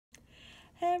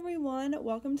everyone,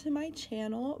 welcome to my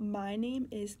channel. My name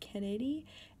is Kennedy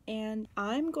and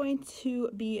I'm going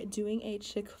to be doing a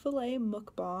Chick-Fil-A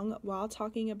mukbang while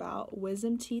talking about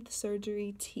wisdom teeth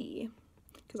surgery tea,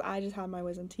 because I just had my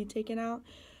wisdom teeth taken out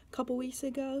a couple weeks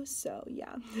ago. So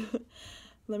yeah,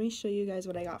 let me show you guys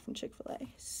what I got from Chick-fil-A.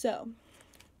 So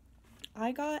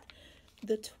I got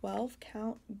the 12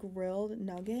 count grilled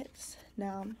nuggets.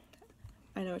 Now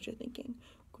I know what you're thinking,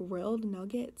 grilled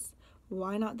nuggets?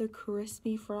 Why not the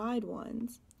crispy fried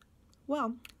ones?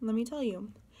 Well, let me tell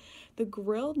you, the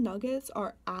grilled nuggets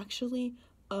are actually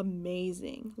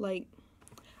amazing. Like,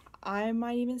 I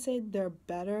might even say they're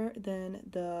better than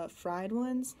the fried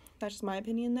ones. That's just my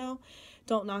opinion though.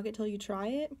 Don't knock it till you try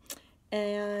it.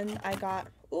 And I got,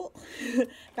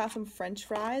 got some French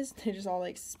fries. They just all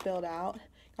like spilled out.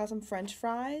 Got some French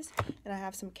fries, and I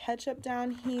have some ketchup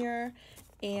down here.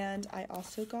 And I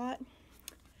also got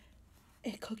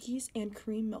a cookies and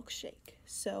cream milkshake.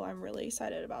 So I'm really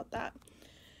excited about that.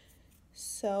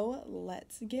 So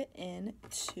let's get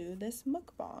into this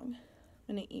mukbang. I'm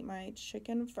gonna eat my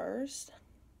chicken first.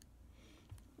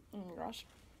 Oh my gosh,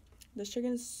 this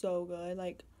chicken is so good.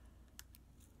 Like,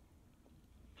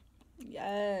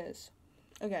 yes.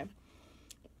 Okay,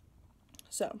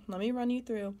 so let me run you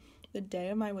through the day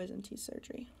of my wisdom teeth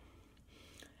surgery.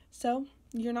 So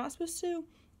you're not supposed to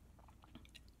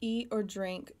eat or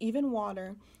drink even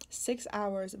water 6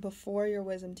 hours before your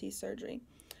wisdom teeth surgery.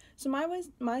 So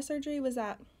my surgery was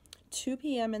at 2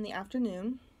 p.m. in the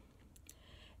afternoon,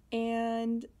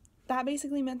 and that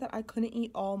basically meant that I couldn't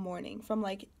eat all morning from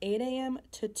like 8 a.m.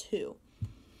 to 2.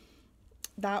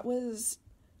 That was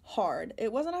hard.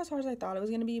 It wasn't as hard as I thought it was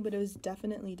going to be, but it was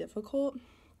definitely difficult.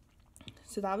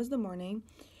 So that was the morning.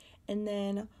 And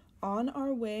then on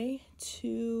our way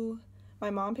to, my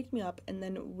mom picked me up, and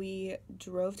then we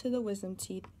drove to the wisdom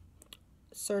teeth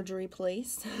surgery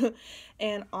place.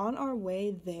 And on our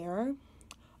way there,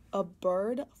 a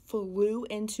bird flew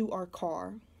into our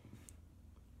car.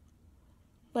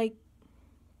 Like,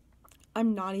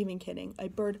 I'm not even kidding. A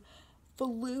bird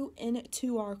flew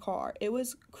into our car. It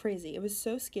was crazy. It was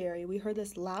so scary. We heard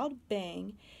this loud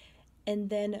bang, and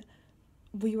then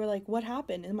we were like, what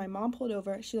happened? And my mom pulled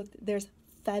over. She looked, there's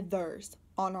feathers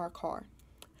on our car.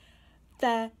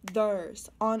 Feathers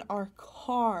on our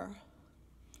car.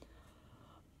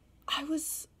 I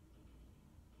was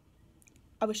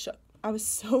shook. I was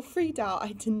so freaked out.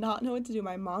 I did not know what to do.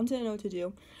 My mom didn't know what to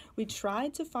do. We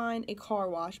tried to find a car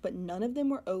wash, but none of them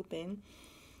were open.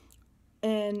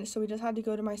 And so we just had to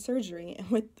go to my surgery and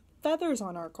with feathers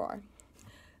on our car.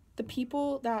 The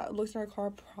people that looked at our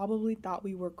car probably thought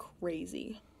we were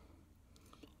crazy.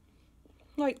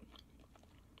 Like,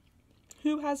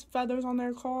 who has feathers on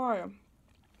their car?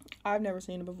 I've never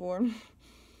seen it before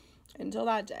until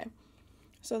that day.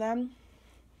 So then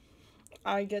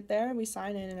I get there, we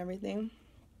sign in and everything,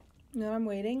 and then I'm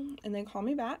waiting, and they call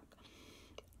me back,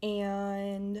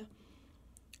 and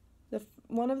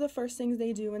one of the first things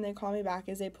they do when they call me back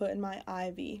is they put in my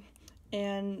IV.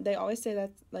 And they always say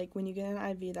that, like, when you get an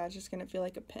IV, that's just going to feel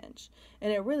like a pinch.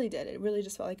 And it really did. It really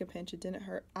just felt like a pinch. It didn't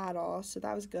hurt at all. So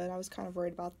that was good. I was kind of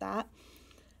worried about that.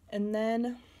 And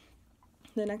then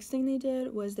the next thing they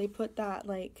did was they put that,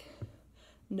 like,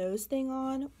 nose thing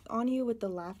on you with the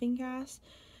laughing gas.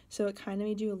 So it kind of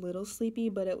made you a little sleepy,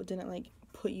 but it didn't, like,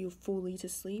 put you fully to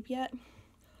sleep yet.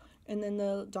 And then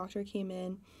the doctor came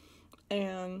in,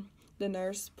 and the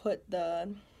nurse put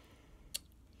the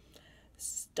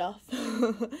stuff,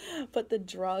 put the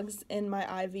drugs in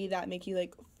my IV that make you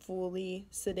like fully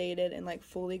sedated and like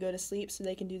fully go to sleep so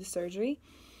they can do the surgery.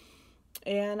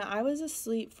 And I was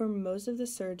asleep for most of the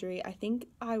surgery. I think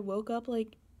I woke up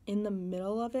like in the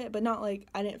middle of it, but not like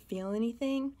I didn't feel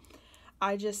anything.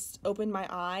 I just opened my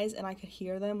eyes and I could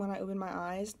hear them when I opened my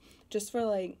eyes, just for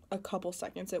like a couple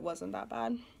seconds. It wasn't that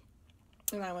bad.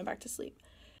 And I went back to sleep.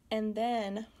 And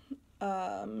then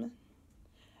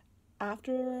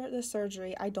after the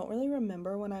surgery, I don't really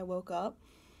remember when I woke up.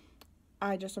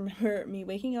 I just remember me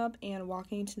waking up and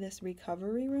walking to this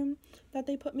recovery room that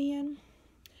they put me in.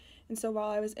 And so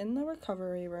while I was in the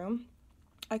recovery room,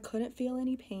 I couldn't feel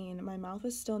any pain. My mouth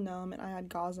was still numb and I had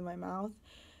gauze in my mouth,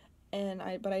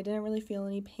 but I didn't really feel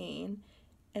any pain.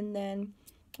 And then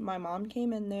my mom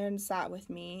came in there and sat with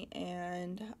me,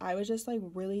 and I was just like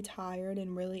really tired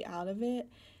and really out of it.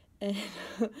 And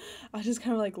I was just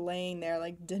kind of like laying there,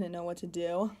 like didn't know what to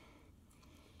do.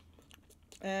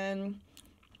 And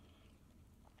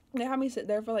they had me sit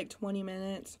there for like 20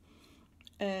 minutes,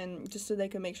 and just so they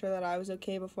could make sure that I was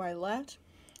okay before I left.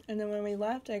 And then when we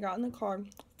left, I got in the car,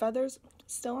 feathers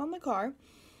still on the car,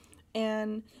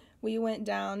 and we went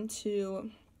down to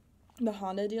the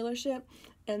Honda dealership,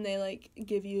 and they like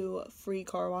give you free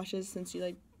car washes since you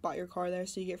like bought your car there,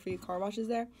 so you get free car washes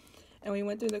there. And we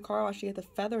went through the car wash to get the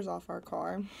feathers off our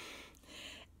car,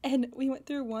 and we went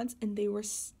through once and they were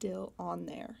still on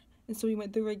there. And so we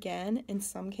went through again and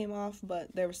some came off, but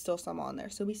there was still some on there,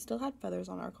 so we still had feathers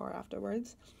on our car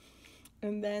afterwards.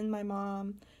 And then my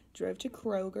mom drove to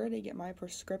Kroger to get my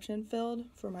prescription filled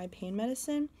for my pain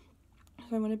medicine,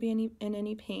 so I wouldn't be in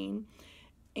any pain.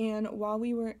 And while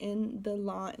we were in the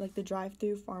line, like the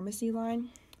drive-through pharmacy line,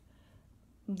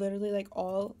 literally like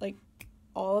all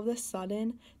of a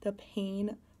sudden the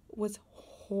pain was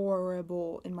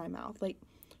horrible in my mouth, like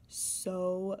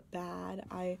so bad.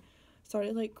 I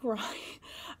started like crying.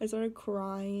 I started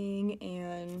crying,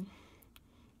 and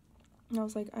I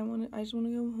was like, I just want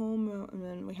to go home. And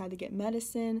then we had to get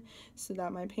medicine so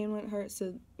that my pain wouldn't hurt,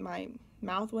 so my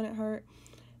mouth wouldn't hurt.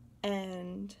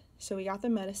 And so we got the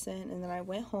medicine, and then I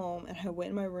went home and I went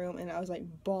in my room and I was like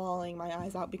bawling my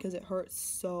eyes out because it hurt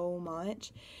so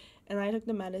much. And I took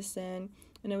the medicine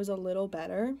and it was a little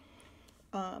better.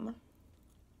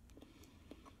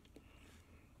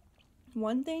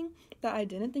 One thing that I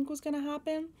didn't think was going to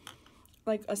happen,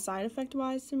 like a side effect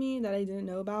wise to me that I didn't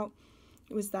know about,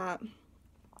 was that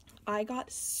I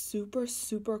got super,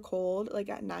 super cold. Like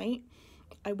at night,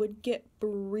 I would get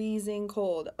freezing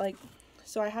cold. Like,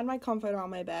 so I had my comforter on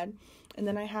my bed, and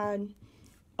then I had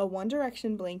a One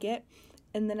Direction blanket,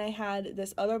 and then I had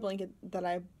this other blanket that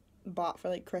I bought for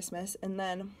like Christmas, and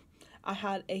then I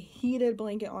had a heated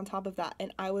blanket on top of that,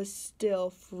 and I was still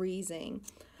freezing.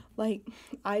 Like,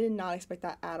 I did not expect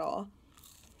that at all.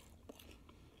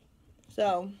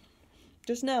 So,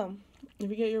 just know, if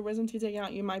you get your wisdom teeth taken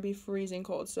out, you might be freezing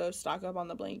cold, so stock up on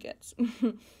the blankets.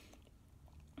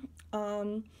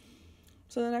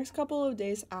 So the next couple of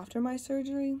days after my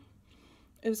surgery,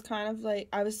 it was kind of like,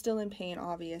 I was still in pain,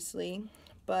 obviously,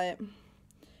 but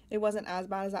it wasn't as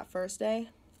bad as that first day.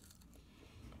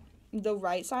 The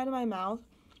right side of my mouth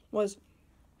was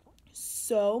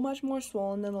so much more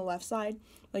swollen than the left side.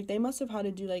 Like, they must have had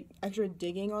to do like extra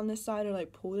digging on this side or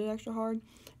like pulled it extra hard,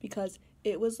 because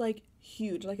it was like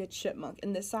huge, like a chipmunk,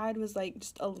 and this side was like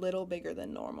just a little bigger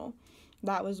than normal.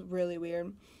 That was really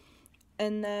weird.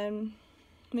 And then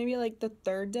maybe like the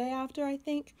third day after, I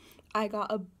think, I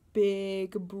got a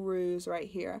big bruise right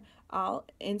here. I'll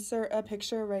insert a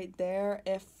picture right there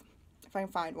if I can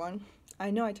find one. I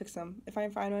know I took some. If I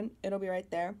can find one, it'll be right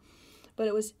there. But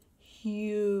it was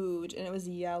huge, and it was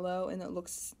yellow, and it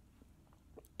looks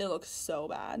so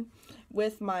bad,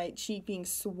 with my cheek being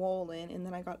swollen, and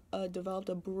then I developed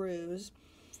a bruise.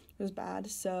 It was bad,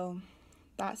 so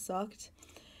that sucked.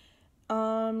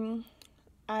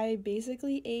 I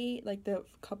basically ate, like, the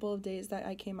couple of days that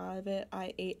I came out of it,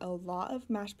 I ate a lot of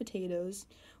mashed potatoes,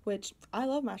 which I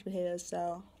love mashed potatoes,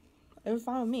 so it was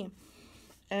fine with me.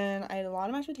 And I ate a lot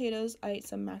of mashed potatoes. I ate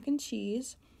some mac and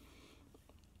cheese,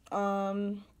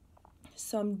 some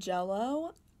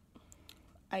Jell-O,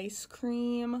 ice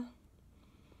cream,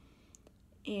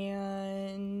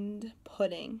 and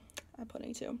pudding. I had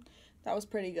pudding too. That was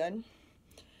pretty good.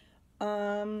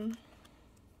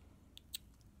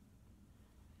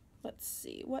 Let's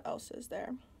see, what else is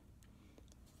there?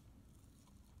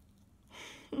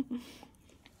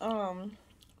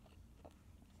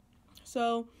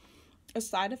 So a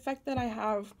side effect that I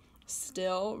have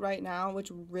still right now,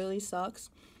 which really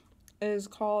sucks, is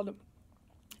called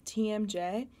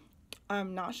TMJ.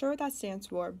 I'm not sure what that stands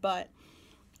for, but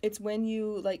it's when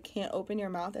you like can't open your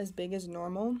mouth as big as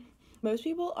normal. Most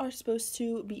people are supposed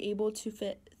to be able to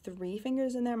fit 3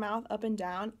 fingers in their mouth up and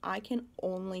down. I can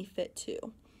only fit 2.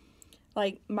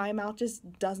 Like, my mouth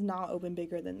just does not open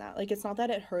bigger than that. Like, it's not that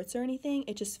it hurts or anything,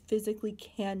 it just physically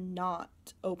cannot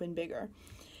open bigger.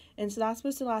 And so that's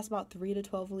supposed to last about 3 to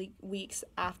 12 weeks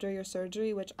after your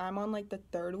surgery, which I'm on like the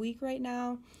 3rd week right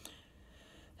now.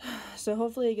 So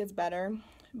hopefully it gets better.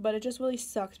 But it just really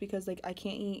sucks because like I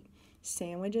can't eat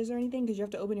sandwiches or anything, because you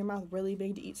have to open your mouth really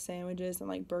big to eat sandwiches and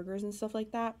like burgers and stuff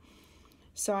like that.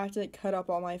 So I have to like cut up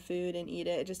all my food and eat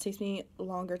it. It just takes me a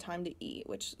longer time to eat,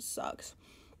 which sucks.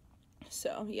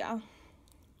 So yeah.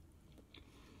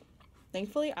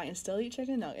 Thankfully, I can still eat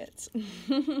chicken nuggets.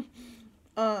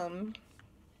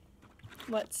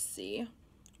 Let's see.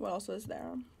 What else was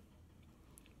there?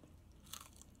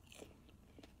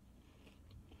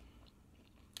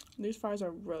 These fries are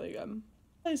really good.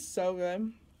 It's so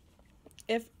good.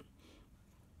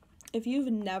 If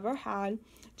you've never had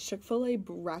Chick-fil-A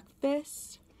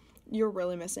breakfast, you're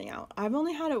really missing out. I've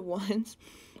only had it once,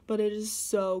 but it is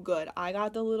so good. I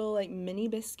got the little like mini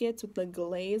biscuits with the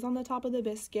glaze on the top of the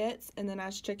biscuits, and then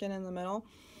has chicken in the middle.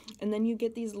 And then you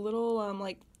get these little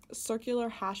like circular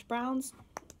hash browns.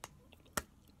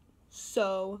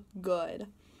 so good.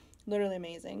 Literally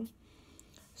amazing.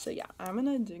 So yeah, I'm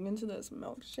gonna dig into this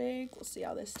milkshake. We'll see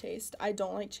how this tastes. I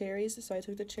don't like cherries, so I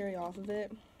took the cherry off of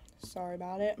it. Sorry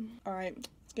about it. All right,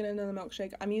 let's get into the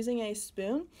milkshake. I'm using a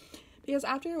spoon because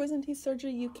after your wisdom teeth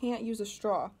surgery, you can't use a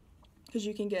straw because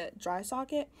you can get dry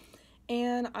socket.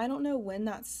 And I don't know when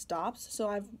that stops, so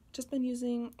I've just been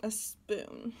using a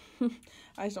spoon.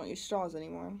 I just don't use straws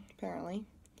anymore, apparently.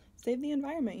 Save the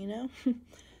environment, you know?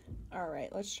 All right,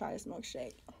 let's try this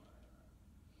milkshake.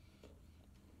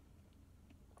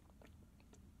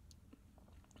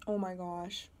 Oh my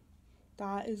gosh,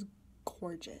 that is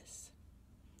gorgeous.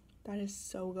 That is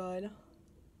so good.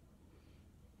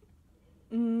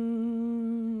 Oh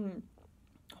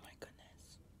my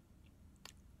goodness.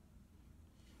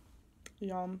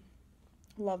 Yum.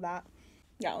 Love that.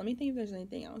 Yeah, let me think if there's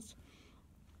anything else.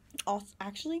 Also,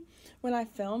 actually, when I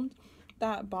filmed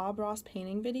that Bob Ross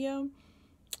painting video,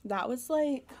 that was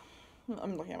like,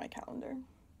 I'm looking at my calendar.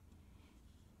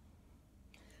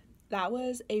 That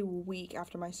was a week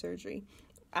after my surgery.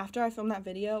 After I filmed that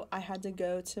video, I had to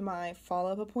go to my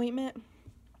follow-up appointment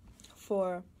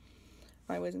for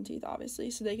my wisdom teeth,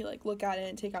 obviously, so they could like look at it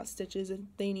and take out stitches if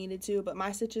they needed to, but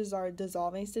my stitches are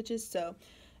dissolving stitches, so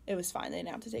it was fine. They didn't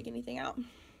have to take anything out.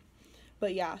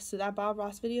 But yeah, so that Bob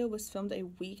Ross video was filmed a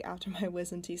week after my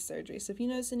wisdom teeth surgery. So if you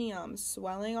notice any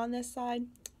swelling on this side,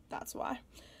 that's why.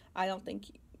 I don't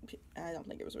think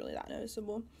it was really that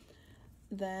noticeable.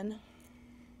 Then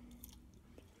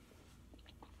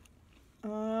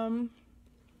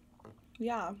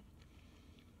yeah.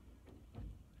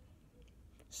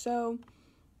 So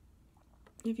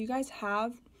if you guys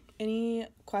have any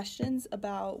questions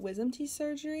about wisdom teeth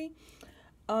surgery,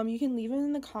 you can leave them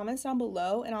in the comments down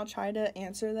below and I'll try to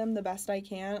answer them the best I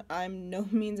can. I'm no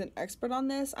means an expert on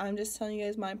this. I'm just telling you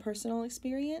guys my personal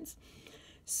experience.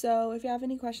 So if you have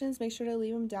any questions, make sure to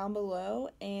leave them down below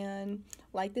and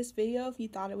like this video if you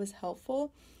thought it was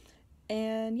helpful.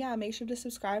 And yeah, make sure to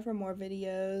subscribe for more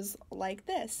videos like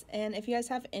this. And if you guys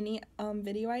have any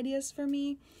video ideas for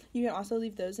me, you can also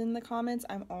leave those in the comments.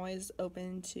 I'm always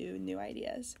open to new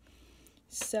ideas.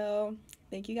 So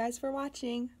thank you guys for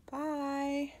watching.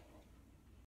 Bye!